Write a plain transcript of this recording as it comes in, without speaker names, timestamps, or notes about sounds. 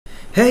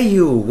Hey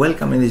you,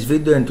 welcome in this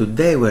video, and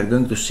today we are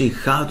going to see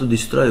how to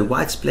destroy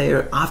white's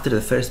player after the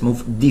first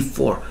move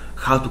d4,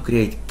 how to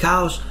create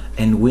chaos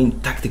and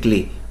win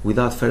tactically.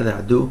 Without further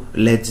ado,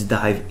 let's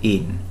dive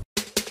in.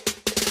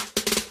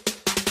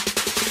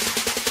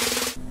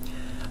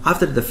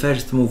 After the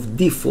first move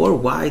d4,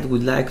 white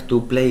would like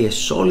to play a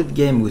solid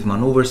game with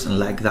maneuvers and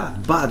like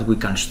that, but we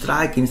can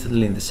strike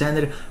instantly in the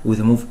center with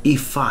the move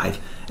e5.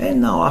 And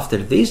now after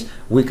this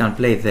we can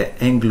play the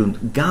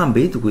Englund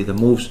Gambit with the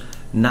moves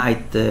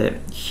knight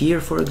here,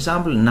 for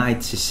example, knight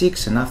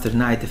c6, and after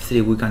knight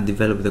f3 we can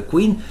develop the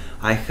queen.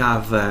 I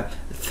have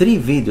 3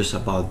 videos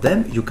about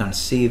them. You can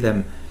see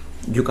them,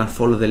 you can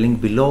follow the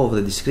link below in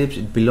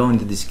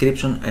the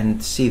description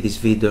and see these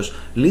videos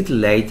a little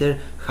later,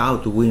 how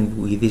to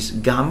win with this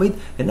gambit.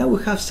 And now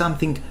we have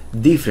something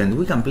different.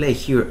 We can play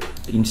here,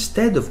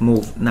 instead of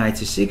move knight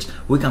c6,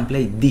 we can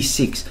play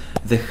d6,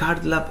 the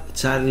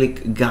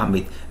Hartlaub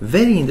Gambit.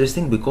 Very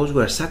interesting because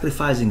we are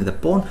sacrificing the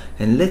pawn,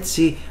 and let's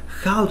see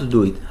how to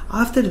do it.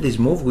 After this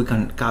move we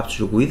can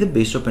capture with the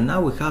bishop, and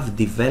now we have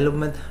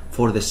development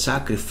for the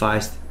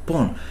sacrificed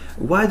pawn.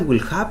 White will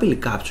happily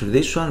capture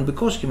this one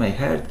because he may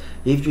hurt.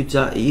 If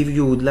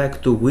you would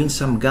like to win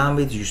some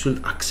gambits, you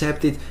should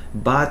accept it,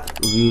 but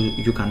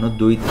you cannot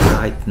do it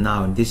right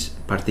now in this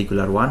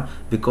particular one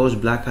because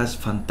black has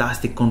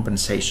fantastic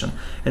compensation.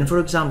 And for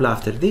example,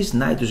 after this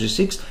knight to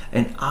c6,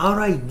 and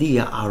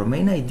our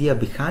main idea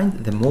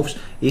behind the moves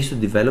is to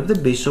develop the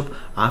bishop,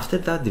 after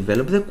that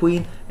develop the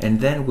queen, and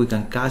then we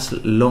can castle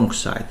long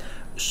side.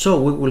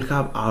 So we will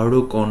have our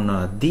rook on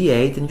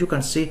d8, and you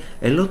can see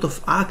a lot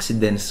of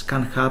accidents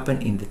can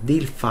happen in the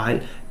deal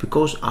file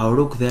because our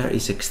rook there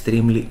is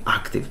extremely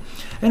active.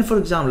 And for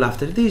example,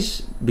 after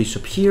this,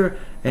 bishop here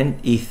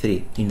and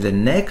e3. In the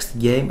next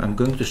game I'm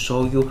going to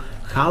show you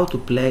how to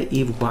play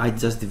if white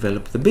just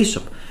developed the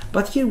bishop.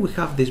 But here we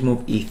have this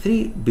move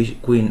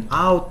e3, queen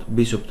out,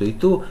 bishop to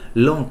e2,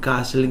 long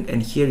castling,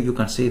 and here you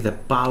can see the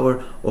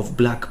power of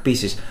black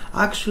pieces.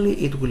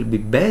 Actually it will be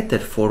better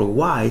for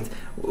white.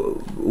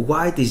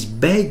 White is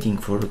begging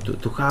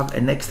to have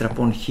an extra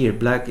pawn here.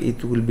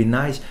 It will be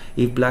nice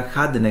if black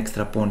had an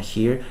extra pawn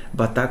here,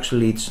 but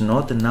actually it's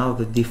not, and now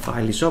the d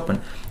file is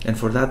open, and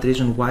for that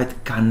reason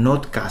white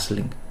cannot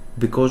castling,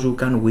 because we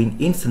can win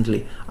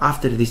instantly.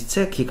 After this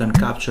check he can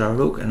capture our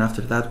rook, and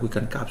after that we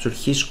can capture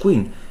his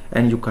queen,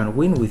 and you can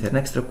win with an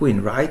extra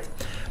queen, right?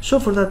 So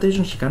for that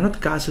reason he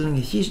cannot castle, and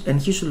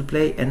he should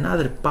play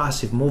another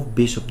passive move,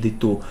 bishop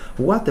d2.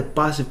 What a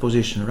passive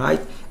position,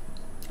 right?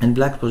 And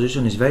black's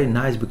position is very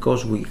nice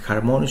because we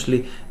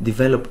harmoniously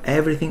develop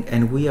everything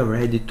and we are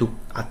ready to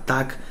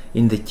attack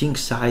in the king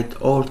side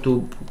or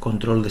to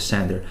control the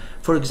center.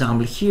 For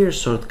example, here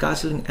short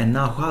castling, and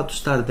now how to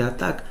start the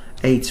attack?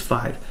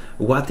 h5.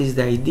 What is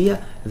the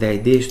idea? The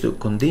idea is to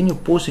continue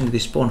pushing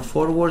this pawn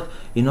forward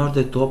in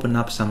order to open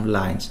up some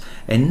lines.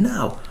 And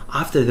now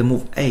after the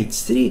move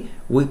h3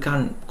 we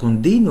can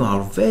continue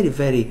our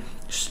very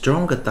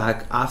strong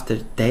attack after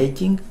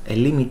taking,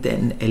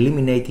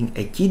 eliminating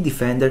a key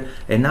defender,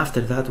 and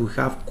after that we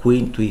have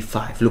queen to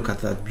e5. Look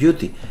at that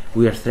beauty.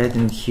 We are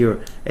threatening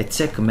here a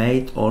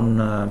checkmate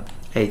on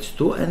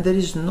h2, and there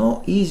is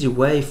no easy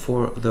way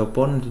for the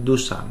opponent to do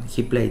something.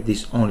 He played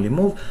this only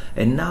move,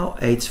 and now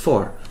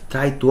h4.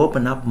 Try to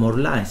open up more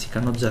lines. He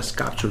cannot just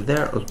capture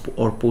there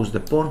or push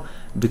the pawn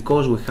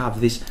because we have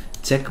this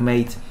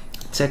checkmate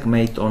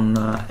on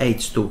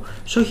h2.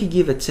 So he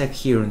give a check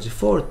here on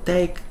g4,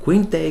 take,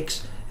 queen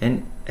takes,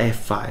 and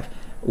f5.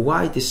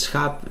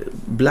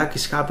 Black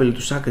is happy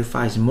to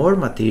sacrifice more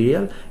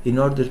material in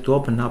order to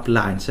open up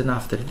lines, and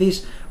after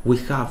this we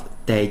have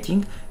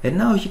taking, and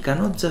now he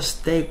cannot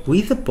just take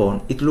with the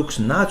pawn. It looks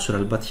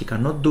natural, but he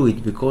cannot do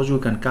it because we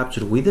can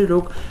capture with the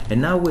rook,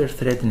 and now we're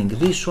threatening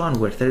this one,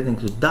 we're threatening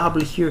to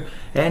double here,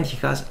 and he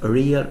has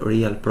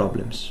real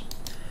problems.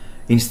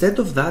 Instead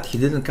of that, he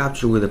didn't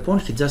capture with the pawn,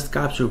 he just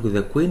captured with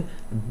the queen,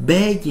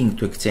 begging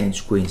to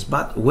exchange queens.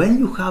 But when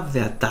you have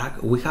the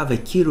attack, we have a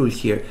key rule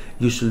here.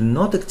 You should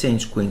not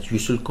exchange queens, you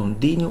should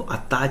continue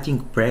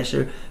attacking,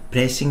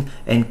 pressing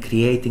and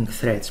creating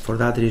threats. For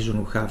that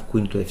reason we have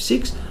queen to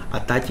f6,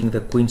 attacking the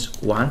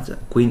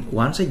queen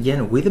once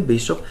again with the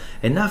bishop,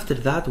 and after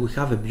that we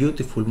have a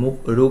beautiful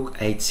move, rook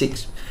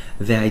h6.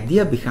 The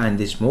idea behind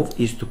this move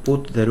is to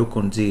put the rook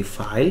on g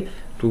file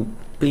to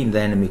pin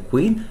the enemy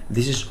queen.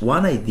 This is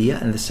one idea,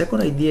 and the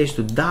second idea is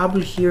to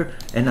double here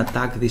and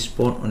attack this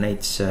pawn on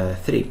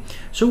h3.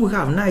 So we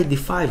have knight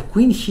d5,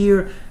 queen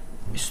here,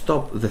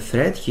 stop the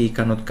threat, he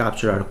cannot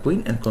capture our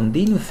queen, and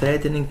continue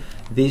threatening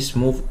this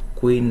move,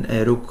 queen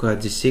rook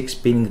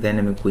g6, pinning the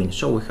enemy queen.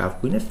 So we have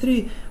queen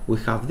f3, we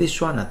have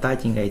this one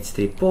attacking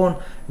h3 pawn,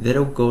 the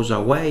rook goes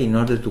away in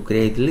order to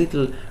create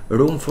little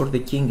room for the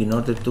king in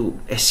order to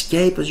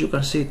escape, as you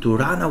can see, to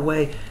run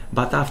away.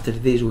 But after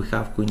this we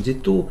have queen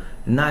g2,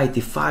 knight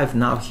e5.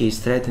 Now he is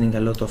threatening a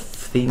lot of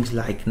things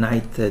like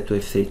knight to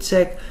f3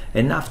 check,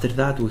 and after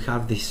that we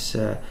have this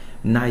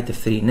knight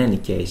f3 in any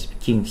case.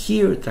 King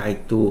here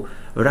tried to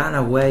run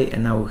away,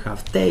 and now we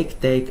have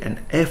take, and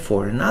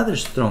f4, another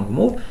strong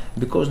move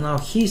because now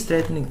he is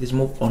threatening this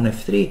move on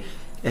f3,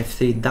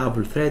 f3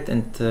 double threat,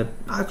 and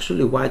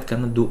actually white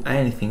cannot do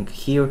anything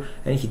here,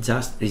 and he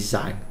just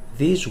resigned.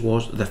 This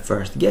was the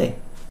first game.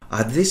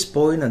 At this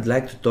point I'd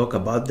like to talk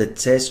about the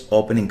chess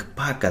opening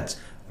package,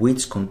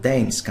 which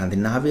contains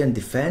Scandinavian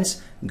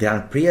defense,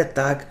 Grand Prix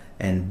attack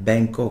and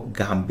Angelo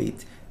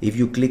Gambit. If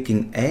you click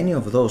in any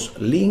of those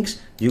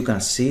links, you can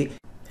see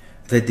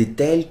the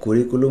detailed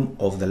curriculum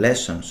of the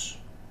lessons.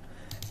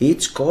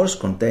 Each course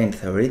contains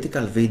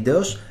theoretical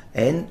videos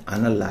and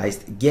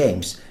analyzed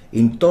games.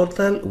 In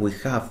total, we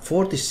have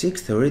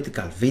 46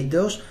 theoretical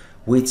videos,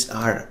 which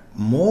are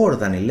more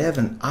than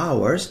 11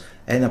 hours,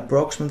 and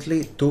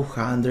approximately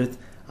 200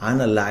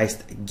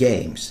 analyzed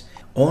games.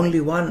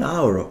 Only 1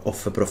 hour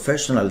of a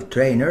professional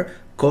trainer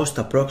cost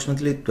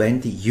approximately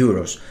 20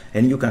 euros,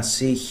 and you can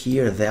see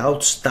here the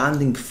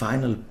outstanding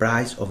final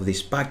price of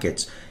this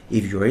package.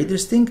 If you're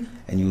interested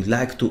and you'd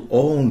like to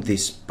own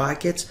this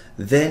package,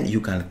 then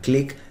you can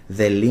click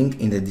the link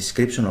in the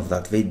description of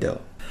that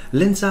video.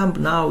 Let's jump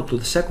now to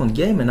the second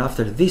game, and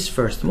after these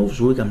first moves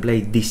we can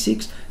play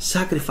d6,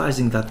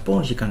 sacrificing that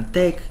pawn. He can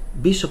take,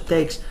 bishop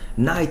takes,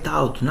 knight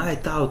out,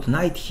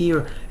 knight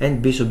here,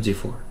 and bishop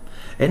g4.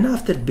 And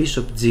after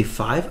bishop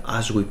g5,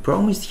 as we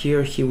promised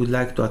here, he would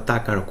like to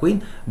attack our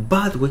queen,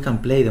 but we can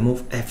play the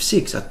move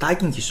f6,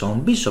 attacking his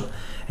own bishop.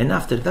 And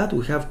after that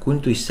we have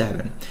queen to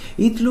e7.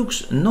 It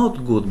looks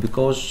not good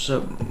because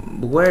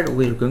where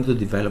we're going to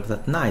develop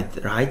that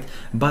knight, right?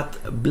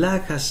 But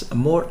black has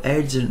more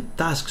urgent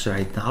tasks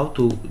right now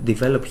to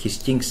develop his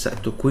king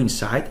side to queen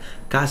side,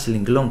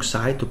 castling long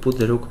side to put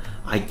the rook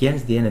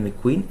against the enemy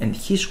queen, and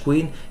his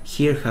queen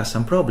here has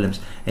some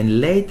problems.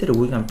 And later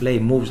we can play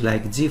moves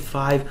like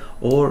g5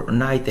 or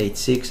knight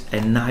h6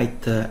 and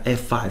knight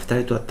f5,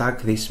 try to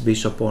attack this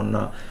bishop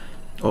on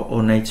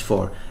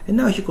h4. And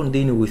now he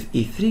continues with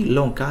e3,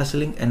 long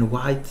castling, and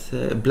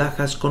black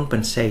has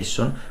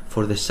compensation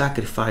for the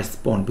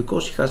sacrificed pawn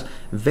because he has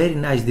very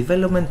nice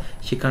development.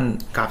 He can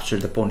capture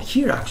the pawn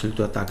here actually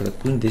to attack the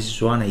queen. This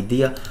is one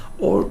idea,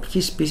 or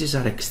his pieces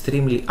are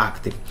extremely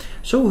active.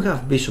 So we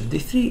have bishop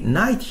d3,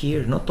 knight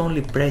here, not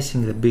only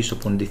pressing the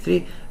bishop on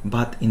d3,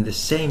 but in the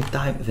same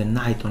time the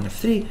knight on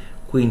f3,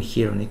 queen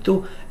here on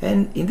e2,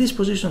 and in this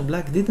position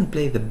black didn't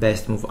play the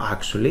best move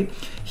actually.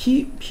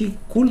 He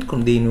could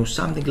continue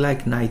something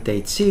like knight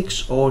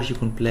h6, or he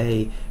could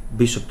play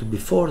bishop to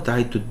b4,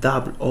 try to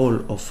double all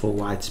of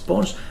white's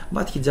pawns,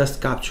 but he just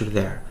captured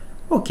there.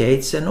 Okay,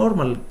 it's a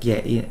normal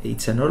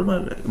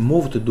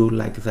move to do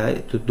like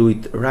that, to do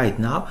it right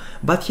now,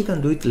 but he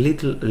can do it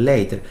little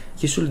later.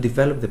 He should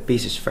develop the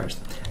pieces first.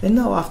 And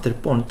now after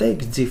pawn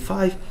takes,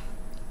 g5,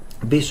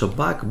 bishop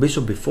back,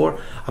 bishop b4,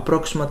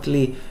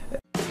 approximately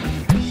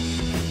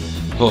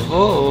Ho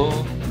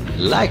ho!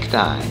 Like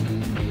time!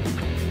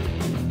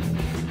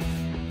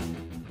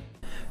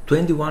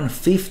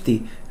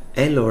 2150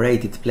 Elo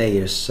rated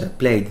players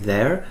played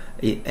there,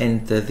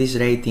 and this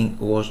rating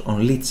was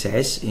on Lee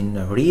Chess.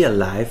 In real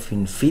life,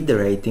 in FIDE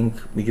rating,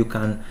 you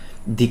can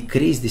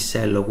decrease this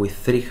Elo with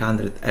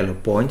 300 Elo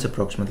points,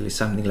 approximately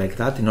something like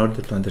that, in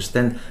order to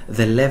understand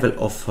the level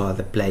of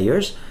the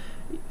players.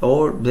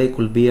 Or they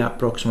could be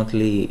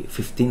approximately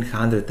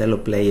 1500 Elo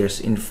players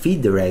in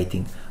FIDE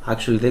rating.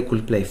 Actually they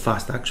could play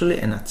fast actually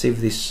and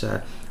achieve this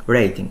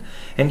rating.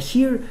 And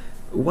here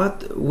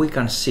what we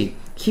can see,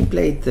 he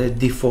played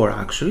d4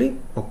 actually,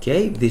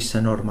 okay, this is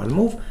a normal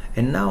move,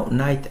 and now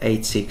knight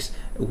h6.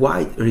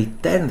 White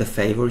returned the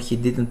favor, he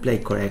didn't play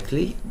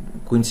correctly,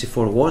 queen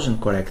c4 wasn't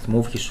correct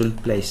move, he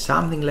should play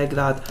something like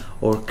that,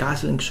 or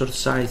castling short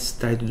sides,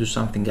 try to do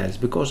something else,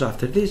 because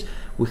after this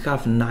we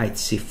have knight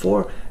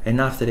c4, and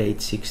after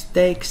h6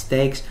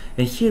 takes,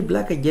 and here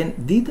black again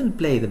didn't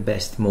play the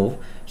best move.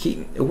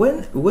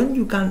 When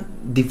you can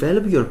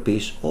develop your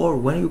piece, or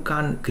when you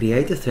can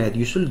create a threat,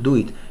 you should do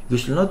it. You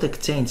should not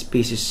exchange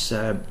pieces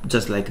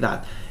just like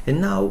that.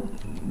 And now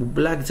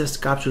black just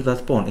captured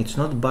that pawn. It's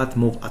not a bad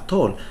move at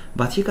all,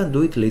 but he can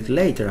do it a little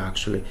later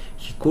actually.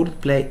 He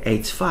could play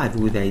h5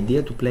 with the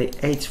idea to play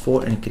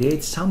h4 and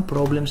create some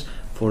problems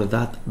for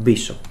that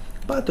bishop.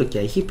 But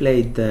okay, he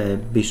played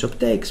bishop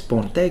takes,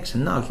 pawn takes,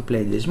 and now he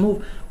played this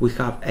move. We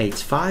have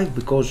h5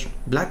 because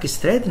black is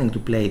threatening to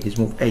play this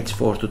move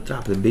h4 to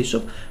trap the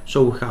bishop.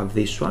 So we have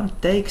this one,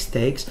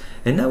 takes,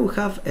 and now we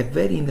have a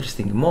very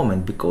interesting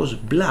moment because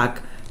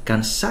black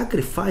can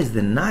sacrifice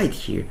the knight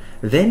here.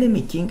 The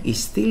enemy king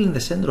is still in the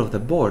center of the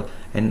board,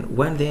 and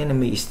when the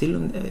enemy is still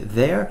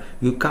there,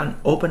 you can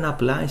open up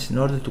lines in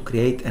order to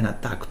create an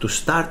attack, to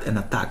start an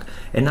attack.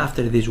 And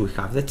after this we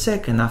have the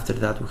check, and after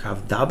that we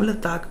have double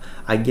attack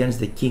against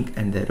the king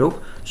and the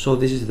rook. So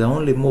this is the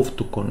only move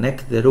to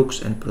connect the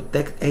rooks and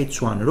protect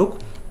h1 rook.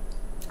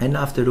 And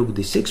after rook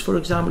d6, for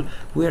example,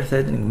 we are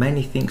threatening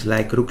many things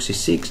like rook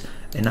c6,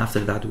 and after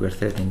that we are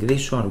threatening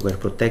this one, we are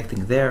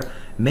protecting there.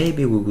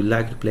 Maybe we would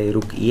like to play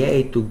rook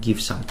e8 to give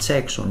some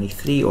checks on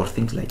e3 or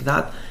things like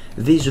that.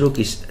 This rook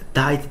is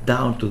tied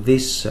down to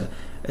this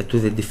to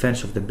the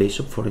defense of the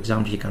bishop. For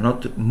example, he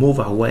cannot move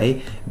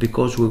away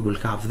because we will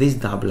have this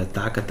double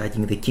attack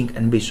attacking the king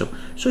and bishop.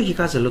 So he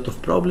has a lot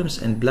of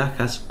problems, and black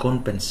has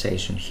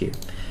compensation here.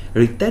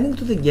 Returning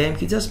to the game,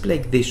 he just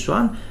played this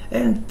one,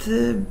 and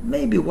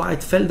maybe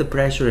white felt the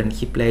pressure and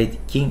he played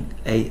king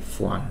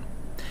f1.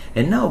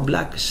 And now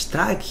black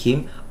strike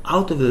him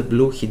out of the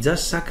blue. He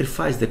just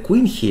sacrificed the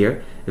queen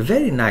here.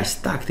 Very nice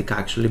tactic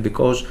actually,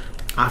 because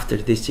after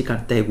this he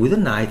can take with the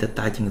knight,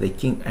 attacking the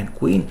king and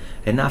queen,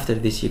 and after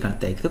this he can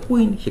take the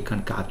queen, he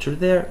can capture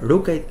there,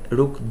 rook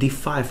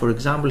d5 for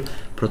example,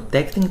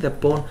 protecting the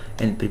pawn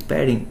and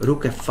preparing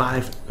rook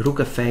f5, rook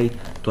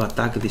f8 to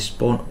attack this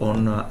pawn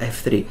on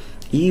f3.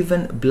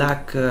 Even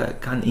black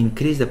can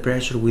increase the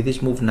pressure with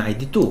this move knight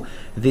d2.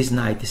 This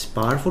knight is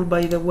powerful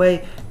by the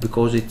way,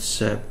 because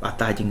it's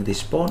attacking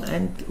this pawn,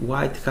 and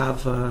white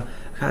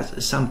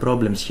has some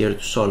problems here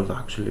to solve,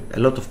 actually a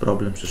lot of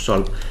problems to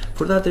solve.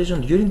 For that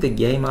reason, during the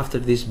game, after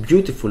this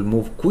beautiful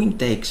move queen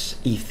takes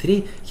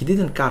e3, he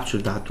didn't capture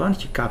that one,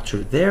 he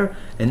captured there,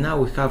 and now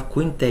we have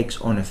queen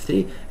takes on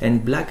f3,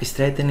 and black is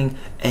threatening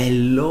a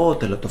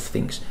lot of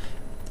things.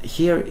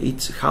 Here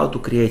it's how to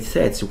create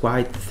threats.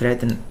 White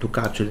threatened to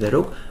capture the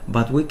rook,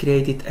 but we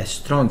created a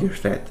stronger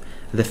threat.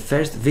 The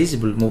first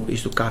visible move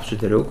is to capture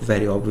the rook,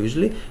 very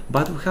obviously,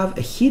 but we have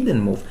a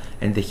hidden move,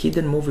 and the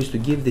hidden move is to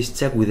give this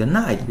check with the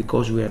knight,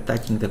 because we are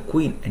attacking the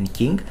queen and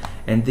king,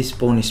 and this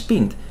pawn is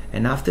pinned.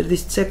 And after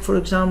this check, for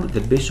example,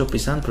 the bishop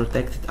is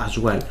unprotected as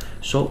well.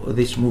 So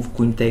this move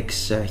queen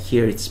takes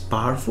here, it's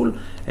powerful,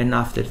 and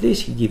after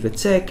this he give a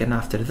check, and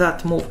after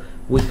that move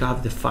we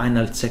have the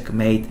final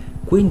checkmate,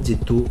 queen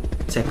g2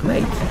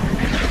 checkmate.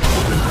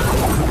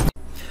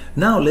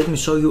 Now let me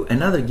show you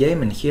another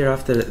game, and here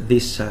after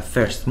these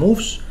first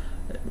moves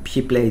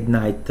he played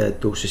knight to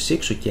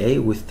c6, okay,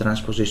 with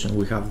transposition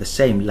we have the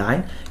same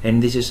line,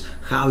 and this is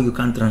how you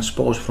can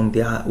transpose from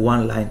the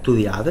one line to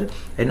the other.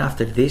 And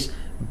after this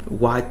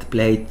white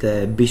played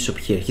bishop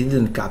here. He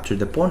didn't capture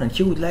the pawn, and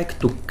he would like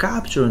to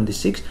capture on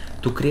d6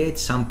 to create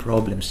some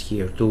problems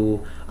here,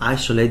 to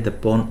isolate the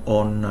pawn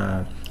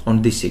on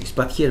d6.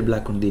 But here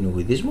black continue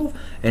with this move,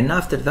 and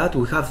after that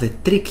we have the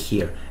trick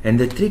here, and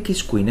the trick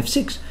is queen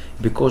f6,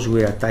 because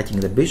we are attacking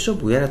the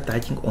bishop, we are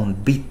attacking on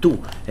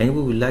b2, and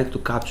we would like to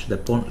capture the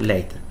pawn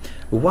later.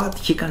 What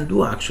he can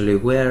do, actually,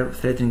 we are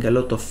threatening a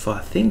lot of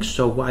things,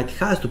 so white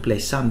has to play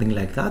something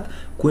like that,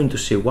 queen to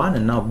c1,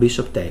 and now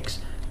bishop takes,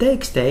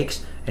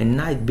 takes, and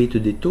knight b to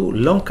d2,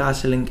 long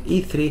castling,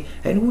 e3,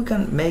 and we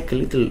can make a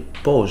little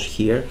pause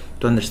here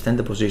to understand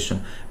the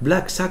position.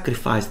 Black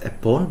sacrificed a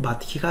pawn,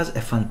 but he has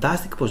a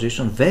fantastic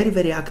position,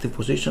 very active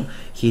position.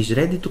 He is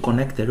ready to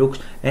connect the rooks,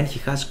 and he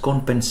has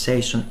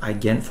compensation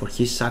again for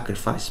his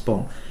sacrificed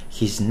pawn.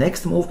 His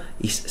next move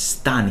is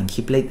stunning.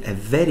 He played a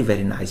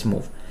very nice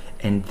move,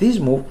 and this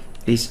move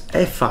is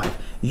f5.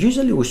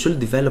 Usually we should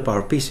develop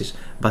our pieces,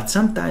 but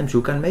sometimes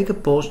you can make a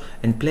pause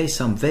and play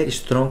some very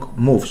strong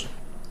moves,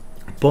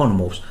 pawn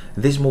moves.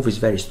 This move is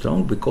very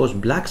strong because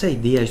black's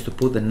idea is to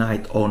put the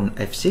knight on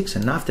f6,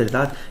 and after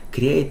that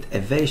create a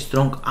very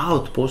strong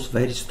outpost,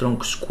 very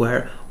strong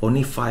square on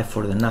e5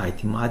 for the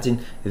knight. Imagine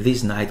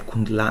this knight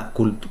could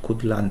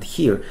land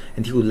here,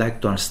 and he would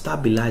like to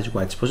unstabilize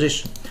white's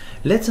position.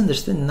 Let's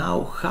understand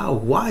now how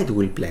white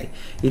will play.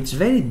 It's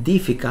very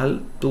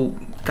difficult to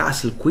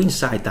castle queen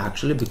side,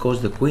 actually,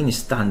 because the queen is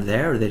stand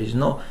there. There is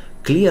no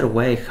clear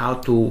way how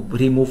to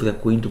remove the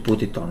queen to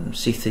put it on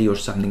c3 or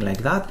something like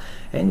that,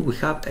 and we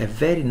have a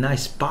very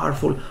nice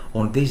powerful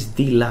on this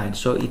d line,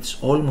 so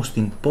it's almost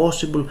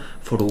impossible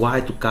for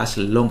white to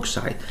castle long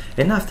side.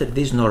 And after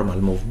this normal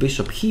move,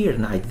 bishop here,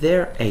 knight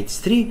there,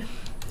 h3,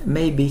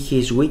 maybe he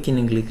is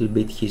weakening a little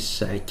bit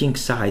his king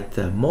side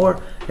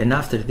more, and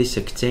after this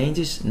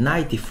exchanges,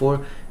 knight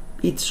e4,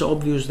 it's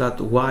obvious that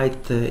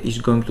white is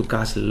going to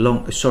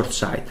castle short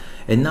side,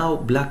 and now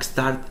black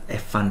start a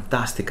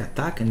fantastic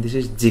attack, and this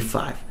is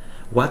g5.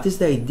 What is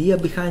the idea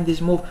behind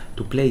this move?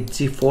 To play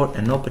g4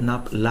 and open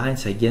up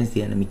lines against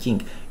the enemy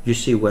king. You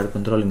see, we're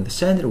controlling the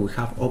center, we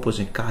have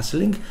opposite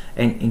castling,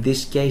 and in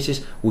these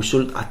cases we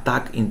should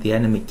attack in the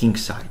enemy king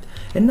side.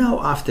 And now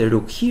after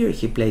rook here,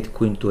 he played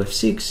queen to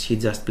f6, he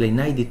just played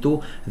knight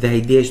d2. The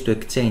idea is to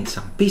exchange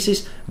some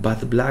pieces,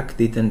 but black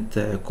didn't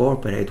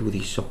cooperate with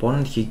his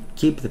opponent. He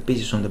kept the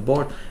pieces on the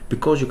board,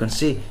 because you can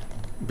see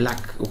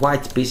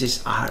white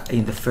pieces are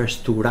in the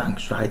first two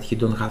ranks, right? He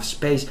don't have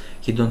space,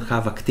 he don't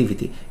have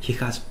activity, he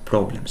has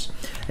problems.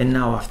 And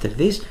now after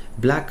this,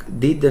 black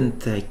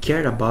didn't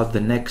care about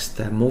the next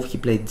move. He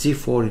played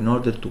g4 in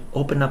order to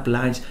open up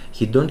lines.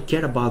 He don't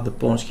care about the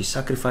pawns. He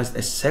sacrificed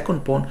a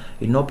second pawn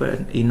in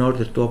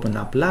order to open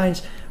up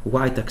lines.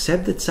 White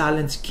accepted the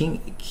challenge,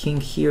 king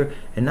here,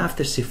 and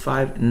after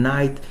c5,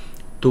 knight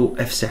to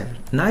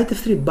f7, knight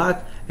f3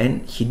 back,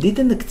 and he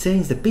didn't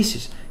exchange the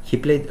pieces. He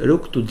played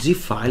rook to g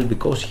file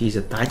because he is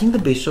attacking the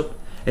bishop,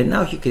 and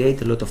now he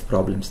created a lot of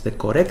problems. The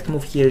correct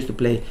move here is to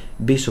play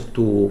bishop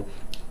to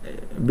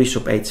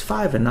bishop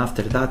h5, and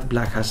after that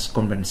black has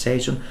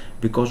compensation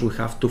because we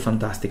have two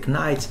fantastic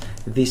knights.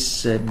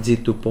 This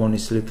g2 pawn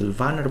is a little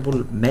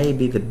vulnerable,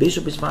 maybe the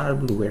bishop is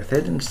vulnerable, we are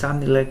threatening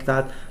something like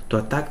that to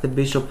attack the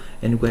bishop,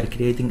 and we are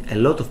creating a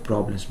lot of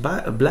problems.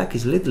 But black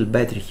is a little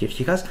better here,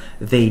 he has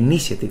the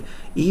initiative,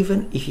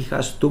 even if he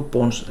has 2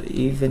 pawns,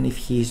 even if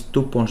he is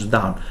 2 pawns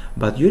down.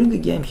 But during the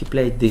game he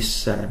played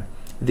this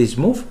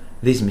move,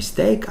 this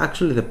mistake.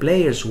 Actually the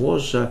players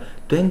was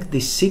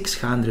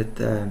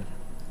 2600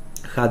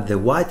 had the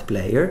white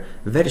player,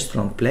 very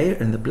strong player,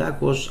 and the black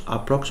was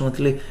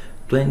approximately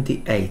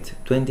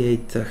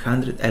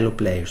 2800 elo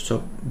players.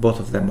 So both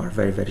of them are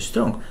very, very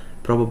strong,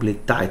 probably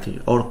title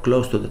or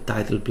close to the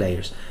title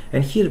players.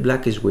 And here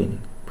black is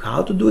winning.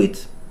 How to do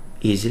it?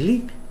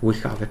 Easily. We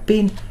have a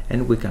pin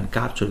and we can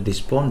capture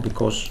this pawn,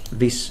 because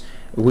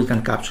we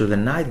can capture the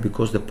knight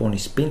because the pawn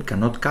is pinned,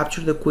 cannot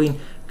capture the queen,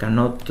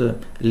 cannot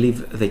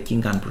leave the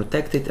king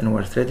unprotected, and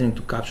we're threatening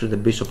to capture the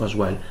bishop as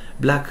well.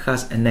 Black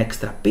has an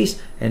extra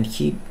piece and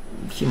he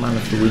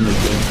managed to win the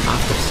game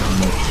after some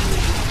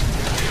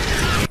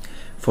moves.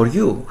 For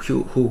you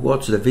who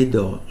watched the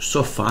video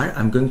so far,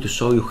 I'm going to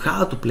show you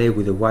how to play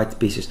with the white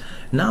pieces.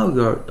 Now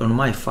you're on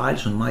my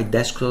files, on my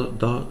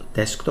desktop,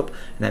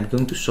 and I'm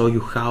going to show you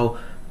how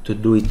to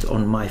do it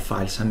on my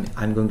files.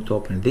 I'm going to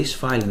open this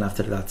file, and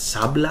after that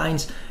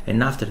sublines,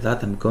 and after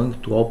that I'm going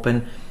to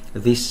open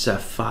this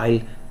file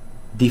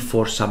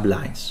d4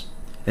 sublines,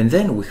 and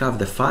then we have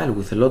the file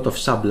with a lot of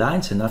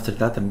sublines, and after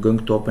that I'm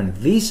going to open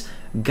this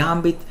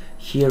gambit.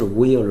 Here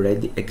we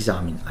already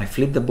examined. I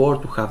flip the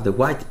board to have the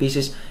white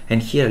pieces,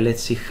 and here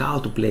let's see how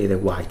to play the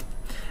white.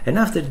 And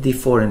after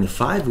d4 and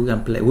e5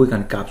 we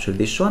can capture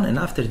this one, and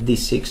after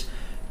d6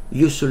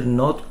 you should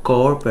not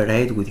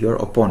cooperate with your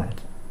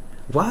opponent.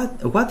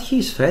 What he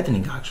is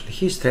threatening, actually,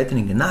 he is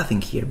threatening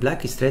nothing here.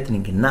 Black is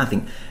threatening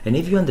nothing, and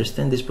if you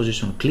understand this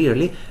position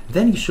clearly,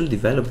 then you should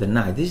develop the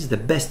knight. This is the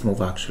best move,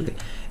 actually.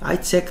 I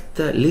checked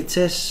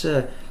Litz's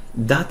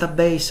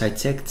database, I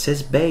checked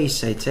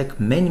chessbase, I checked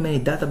many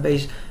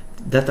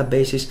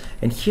databases,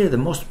 and here the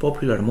most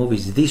popular move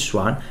is this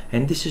one,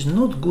 and this is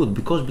not good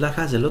because black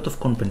has a lot of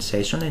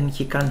compensation and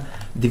he can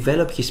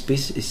develop his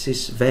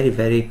pieces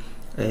very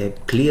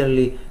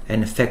clearly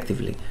and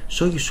effectively.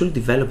 So you should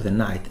develop the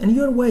knight, and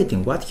you're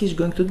waiting what he's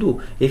going to do.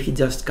 If he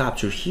just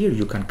captures here,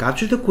 you can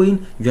capture the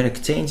queen, you're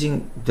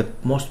exchanging the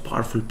most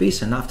powerful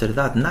piece, and after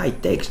that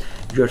knight takes,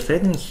 you're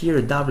threatening here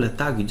a double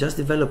attack, you just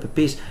develop a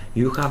piece,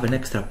 you have an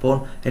extra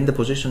pawn, and the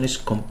position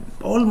is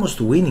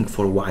almost winning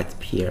for white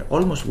here,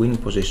 almost winning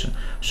position.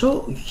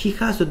 So he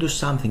has to do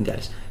something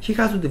else. He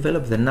has to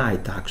develop the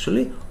knight,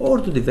 actually, or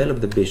to develop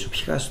the bishop.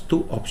 He has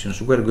two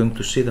options. We're going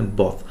to see them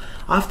both.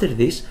 After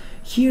this,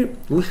 here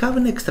we have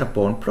an extra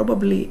pawn.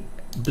 Probably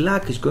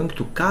black is going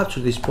to capture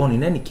this pawn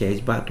in any case,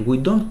 but we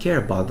don't care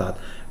about that.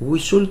 We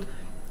should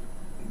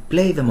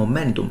play the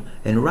momentum,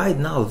 and right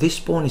now this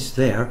pawn is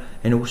there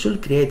and we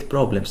should create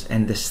problems,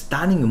 and the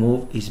stunning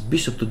move is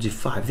bishop to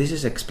g5. This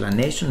is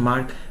exclamation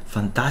mark,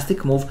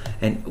 fantastic move,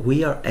 and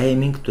we are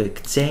aiming to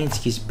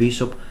exchange his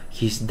bishop,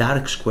 his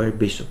dark square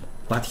bishop.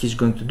 What he's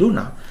going to do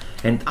now,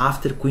 and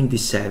after queen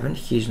d7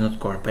 he is not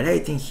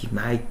cooperating, he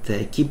might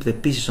keep the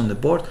pieces on the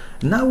board.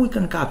 Now we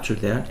can capture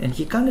there, and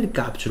he can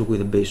recapture with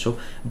the bishop,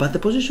 but the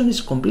position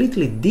is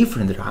completely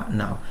different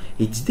now.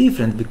 It's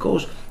different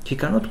because he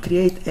cannot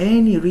create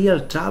any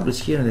real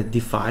troubles here in the d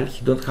file.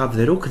 He don't have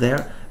the rook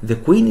there, the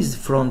queen is in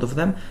front of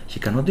them,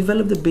 he cannot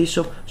develop the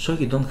bishop, so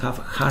he don't have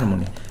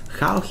harmony.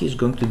 How he is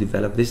going to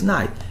develop this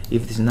knight?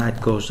 If this knight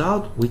goes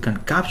out, we can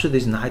capture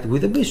this knight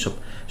with the bishop.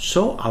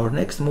 So our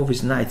next move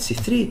is knight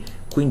c3,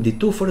 queen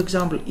d2 for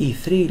example,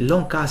 e3,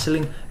 long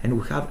castling, and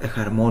we have a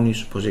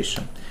harmonious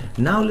position.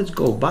 Now let's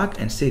go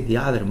back and see the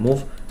other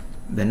move,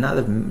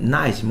 another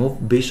nice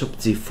move, bishop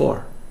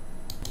g4.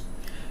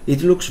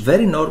 It looks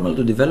very normal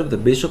to develop the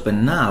bishop,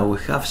 and now we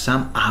have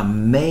some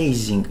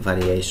amazing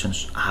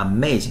variations.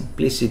 Amazing.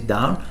 Please sit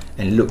down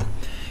and look.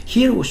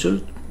 Here we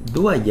should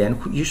do again,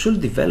 you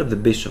should develop the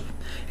bishop,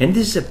 and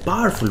this is a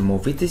powerful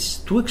move. It is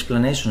two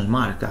exclamation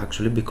marks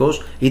actually, because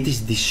it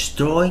is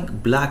destroying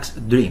black's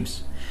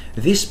dreams.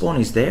 This pawn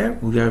is there,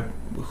 we are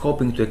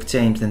hoping to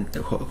exchange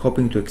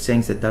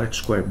the dark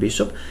square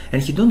bishop,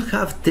 and he don't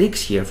have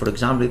tricks here. For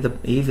example,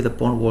 if the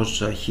pawn was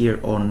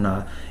here on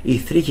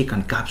e3, he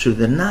can capture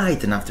the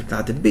knight and after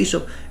that the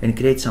bishop and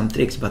create some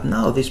tricks, but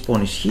now this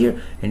pawn is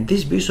here and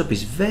this bishop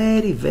is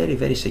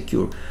very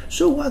secure.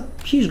 So what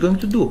he's going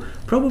to do,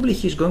 probably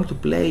he's going to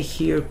play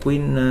here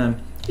queen,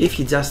 if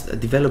he just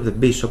develop the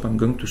bishop. I'm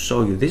going to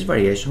show you this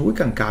variation. We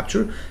can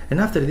capture, and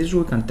after this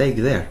we can take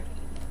there.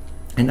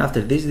 And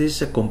after this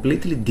is a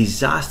completely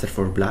disaster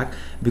for black,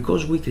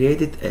 because we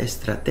created a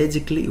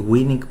strategically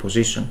winning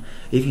position.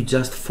 If you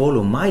just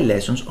follow my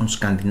lessons on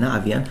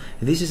Scandinavian,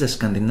 this is a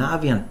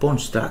Scandinavian pawn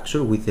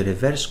structure with the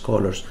reverse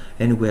colors,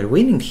 and we are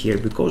winning here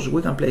because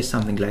we can play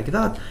something like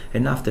that,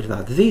 and after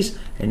that this,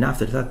 and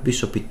after that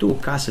bishop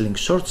e2, castling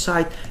short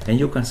side, and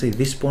you can see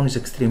this pawn is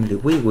extremely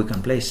weak. We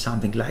can play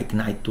something like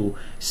knight to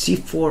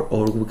c4,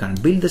 or we can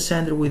build the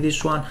center with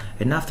this one,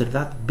 and after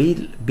that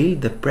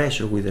build the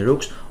pressure with the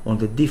rooks on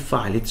the d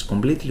file. It's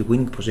completely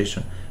winning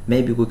position.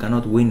 Maybe we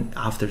cannot win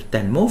after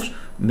 10 moves,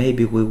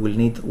 maybe we will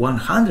need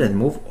 100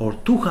 moves or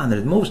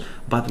 200 moves,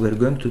 but we're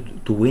going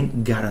to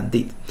win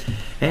guaranteed.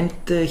 And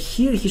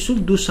here he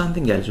should do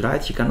something else,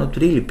 right? He cannot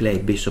really play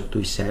bishop to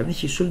e7,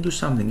 he should do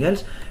something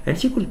else, and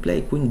he could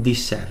play queen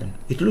d7.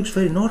 It looks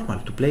very normal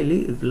to play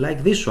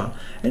like this one.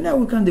 And now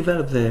we can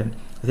develop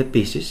the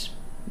pieces.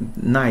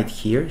 Knight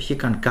here, he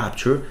can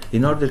capture.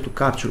 In order to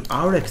capture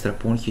our extra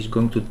pawn, he's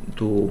going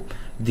to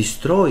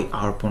destroy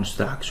our pawn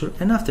structure,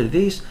 and after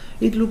this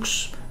it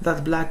looks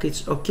that black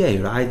is okay,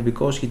 right?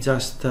 Because he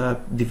just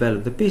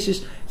developed the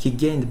pieces, he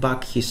gained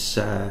back his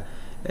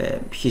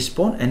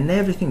pawn, and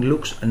everything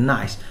looks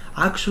nice.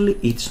 Actually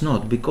it's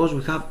not, because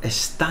we have a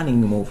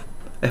stunning move,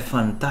 a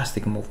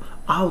fantastic move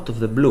out of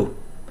the blue,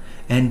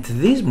 and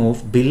this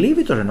move, believe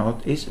it or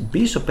not, is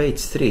bishop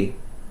h3.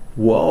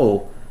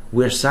 Whoa,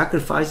 we're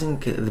sacrificing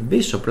the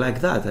bishop like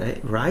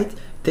that, right?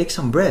 Take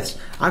some breaths.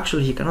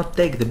 Actually, he cannot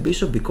take the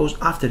bishop, because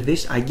after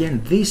this,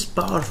 again, this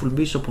powerful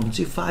bishop on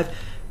g5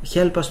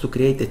 help us to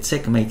create a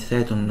checkmate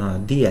threat on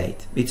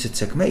d8. It's a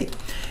checkmate.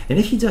 And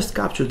if he just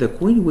captures the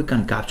queen, we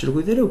can capture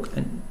with the rook.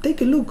 And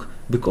take a look,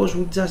 because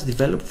we just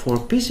developed 4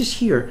 pieces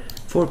here.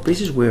 4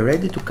 pieces, we're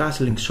ready to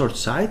castling short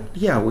side.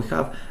 Yeah, we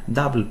have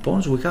double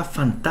pawns, we have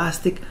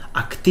fantastic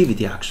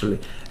activity actually.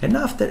 And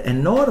after a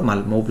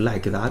normal move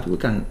like that, we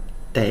can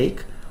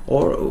take,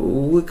 or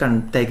we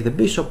can take the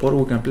bishop, or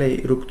we can play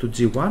rook to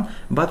g1,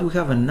 but we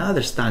have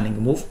another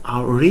stunning move,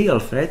 our real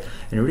threat,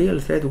 and real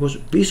threat was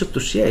bishop to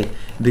c8,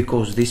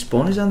 because this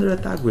pawn is under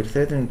attack, we're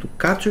threatening to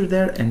capture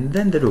there, and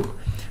then the rook.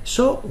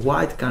 So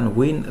white can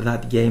win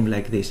that game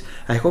like this.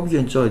 I hope you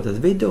enjoyed that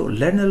video,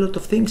 learn a lot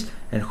of things,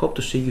 and hope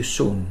to see you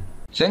soon.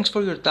 Thanks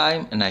for your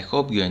time, and I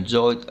hope you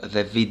enjoyed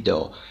the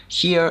video.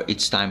 Here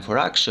it's time for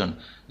action.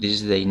 This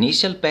is the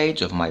initial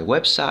page of my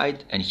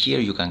website, and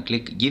here you can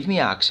click Give me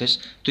access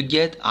to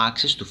get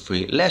access to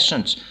free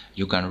lessons.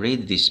 You can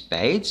read this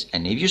page,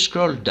 and if you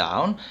scroll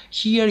down,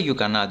 here you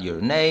can add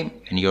your name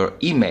and your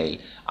email.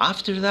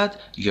 After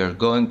that, you're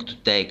going to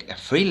take a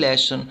free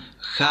lesson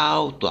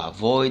how to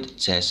avoid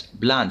chess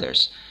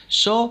blunders.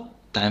 So,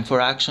 time for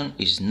action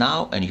is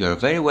now, and you're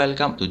very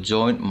welcome to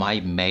join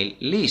my mail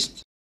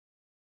list.